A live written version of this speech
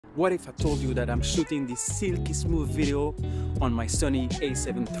What if I told you that I'm shooting this silky smooth video on my Sony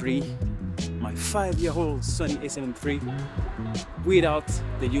A7 III, my 5-year-old Sony A7 III, without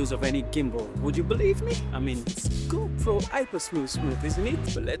the use of any gimbal? Would you believe me? I mean, it's GoPro Hypersmooth, isn't it?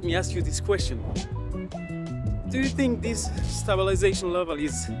 But let me ask you this question. Do you think this stabilization level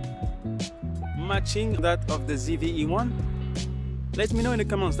is matching that of the ZV-E1? Let me know in the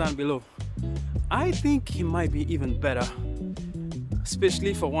comments down below. I think it might be even better.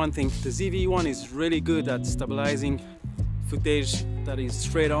 Especially for one thing, the ZV-E1 is really good at stabilizing footage that is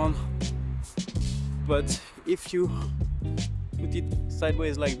straight on. But if you put it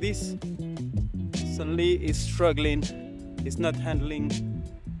sideways like this, suddenly it's struggling. It's not handling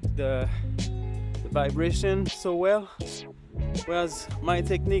the vibration so well. Whereas my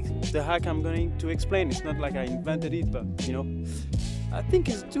technique, the hack I'm going to explain, it's not like I invented it, but you know, I think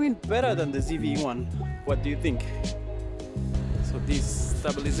it's doing better than the ZV-E1. What do you think? So this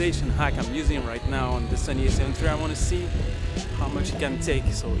stabilization hack I'm using right now on the Sony A7 III, I want to see how much it can take.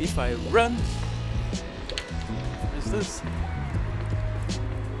 So if I run, for instance,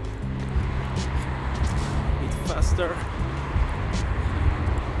 a bit faster,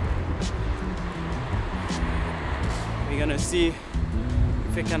 we're gonna see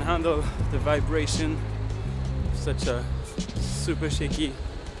if I can handle the vibration of such a super shaky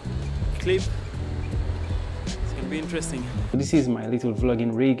clip. Be interesting. This is my little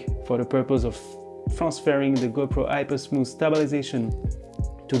vlogging rig for the purpose of transferring the GoPro Hypersmooth stabilization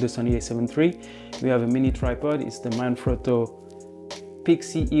to the Sony A7 III. We have a mini tripod. It's the Manfrotto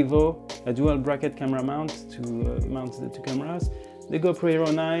Pixie Evo, a dual bracket camera mount to mount the two cameras. The GoPro Hero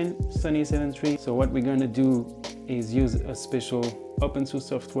 9, Sony A7 III. So what we're going to do is use a special open source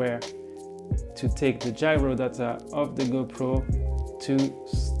software to take the gyro data of the GoPro to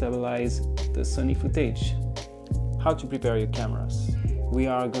stabilize the Sony footage. How to prepare your cameras. We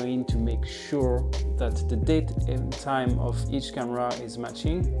are going to make sure that the date and time of each camera is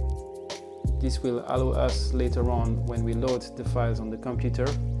matching. This will allow us later on, when we load the files on the computer,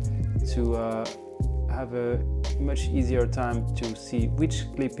 to have a much easier time to see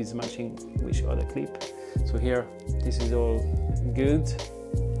which clip is matching which other clip. So here, this is all good.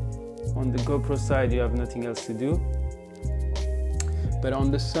 On the GoPro side, you have nothing else to do. But on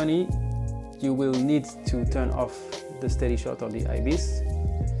the Sony, you will need to turn off the steady shot or the IBIS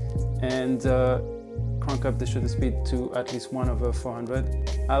and crank up the shutter speed to at least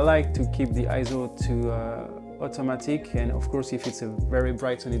 1/400. I like to keep the ISO to automatic, and of course if it's a very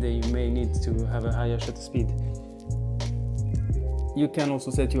bright sunny day you may need to have a higher shutter speed. You can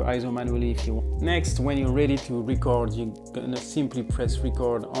also set your ISO manually if you want. Next, when you're ready to record, you're gonna simply press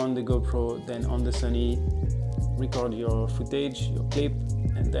record on the GoPro, then on the Sony, record your footage, your clip,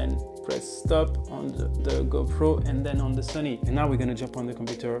 and then press stop on the GoPro and then on the Sony. And now we're gonna jump on the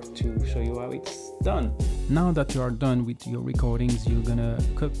computer to show you how it's done. Now that you are done with your recordings, you're gonna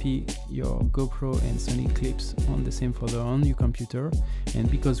copy your GoPro and Sony clips on the same folder on your computer. And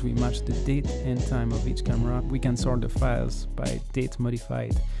because we match the date and time of each camera, we can sort the files by date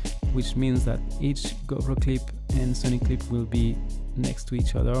modified, which means that each GoPro clip and Sony clip will be next to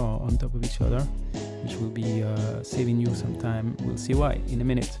each other or on top of each other, which will be saving you some time. We'll see why in a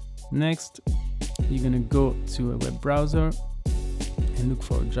minute. Next, you're gonna go to a web browser and look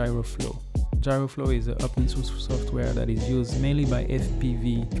for Gyroflow. Gyroflow is an open source software that is used mainly by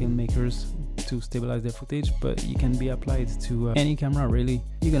FPV filmmakers to stabilize their footage, but it can be applied to any camera really.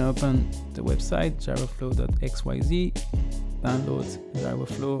 You're gonna open the website gyroflow.xyz, download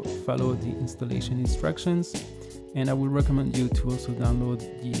Gyroflow, follow the installation instructions, and I would recommend you to also download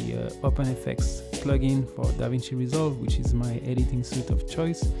the OpenFX plugin for Davinci Resolve, which is my editing suite of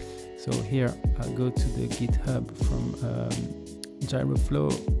choice. So here I'll go to the GitHub from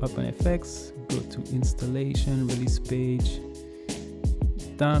Gyroflow OpenFX, go to installation, release page,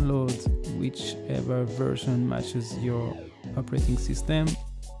 download whichever version matches your operating system,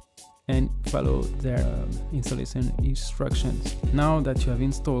 and follow their installation instructions. Now that you have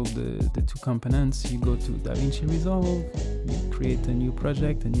installed the two components, you go to Davinci Resolve, you create a new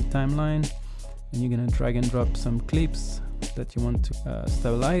project, a new timeline, and you're gonna drag and drop some clips that you want to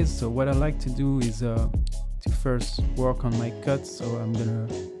stabilize. So what I like to do is to first work on my cuts. So I'm gonna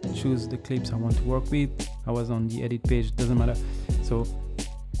choose the clips I want to work with. I was on the edit page, doesn't matter. So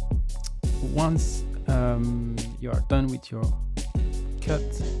once you are done with your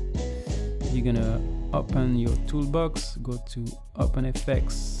cut, you're gonna open your toolbox, go to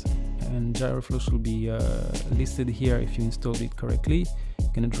OpenFX, and Gyroflow should be listed here if you installed it correctly.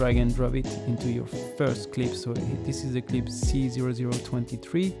 You're gonna drag and drop it into your first clip. So this is the clip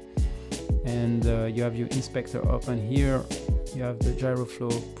C0023. and you have your inspector open here. You have the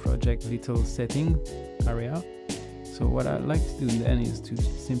Gyroflow project little setting area. So what I like to do then is to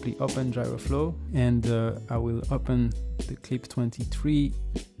simply open Gyroflow, and I will open the clip 23,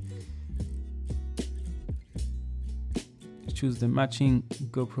 choose the matching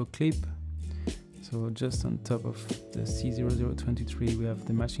GoPro clip. So just on top of the C0023 we have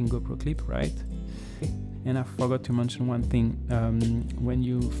the matching GoPro clip, right? And I forgot to mention one thing. When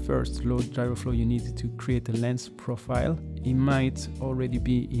you first load Gyroflow, you need to create a lens profile. It might already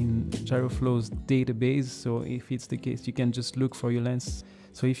be in Gyroflow's database, so if it's the case, you can just look for your lens.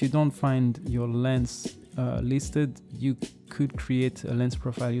 So if you don't find your lens listed, you could create a lens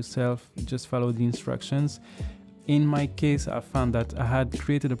profile yourself. Just follow the instructions. In my case, I found that I had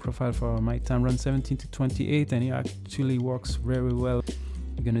created a profile for my Tamron 17-28, and it actually works very well.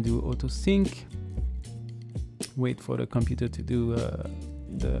 You're gonna do auto sync. Wait for the computer to do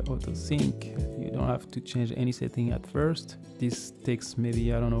the auto sync. You don't have to change any setting at first. This takes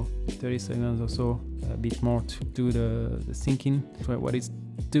maybe, I don't know, 30 seconds or so, a bit more to do the syncing. So what it's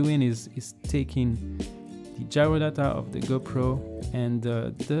doing is taking the gyro data of the GoPro, and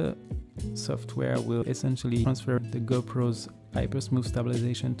the software will essentially transfer the GoPro's Hypersmooth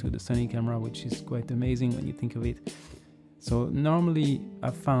stabilization to the Sony camera, which is quite amazing when you think of it. So normally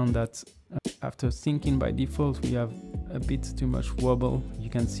I found that after syncing by default we have a bit too much wobble. You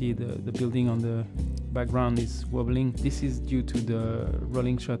can see the building on the background is wobbling. This is due to the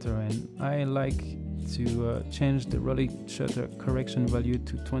rolling shutter, and I like to change the rolling shutter correction value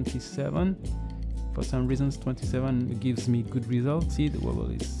to 27. For some reasons 27 gives me good results. See, the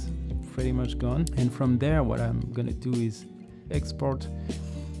wobble is pretty much gone. And from there what I'm gonna do is export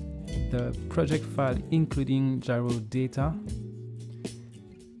the project file including gyro data,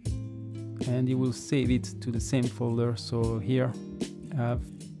 and you will save it to the same folder. So here I have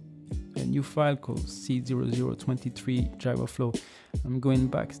a new file called C0023 Gyroflow. I'm going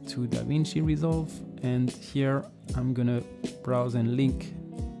back to Davinci Resolve, and here I'm gonna browse and link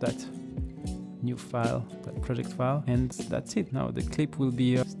that new file, that project file, and that's it. Now the clip will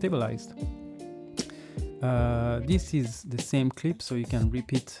be stabilized. This is the same clip, so you can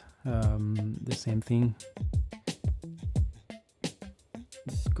repeat the same thing.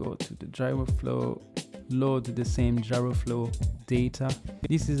 Go to the Gyroflow, load the same Gyroflow data.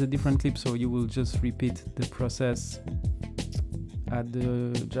 This is a different clip, so you will just repeat the process. Add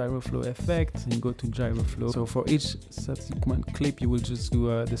the Gyroflow effect and go to Gyroflow. So for each subsequent clip you will just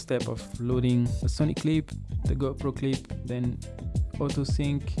do the step of loading the Sony clip, the GoPro clip, then auto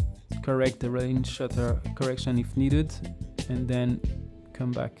sync, correct the rolling shutter correction if needed, and then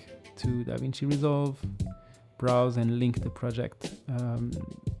come back to Davinci Resolve, browse and link the project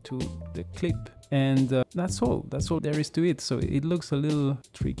to the clip, and that's all there is to it. So it looks a little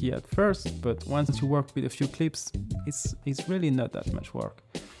tricky at first, but once you work with a few clips, it's really not that much work.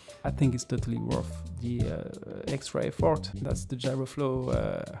 I think it's totally worth the extra effort. That's the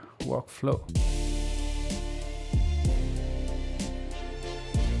Gyroflow workflow.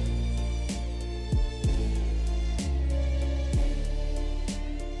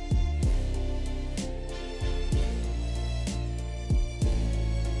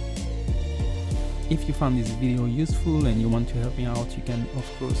 If you found this video useful and you want to help me out, you can of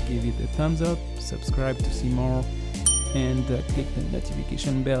course give it a thumbs up, subscribe to see more, and click the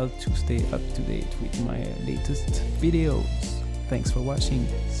notification bell to stay up to date with my latest videos. Thanks for watching,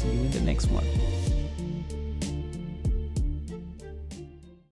 see you in the next one.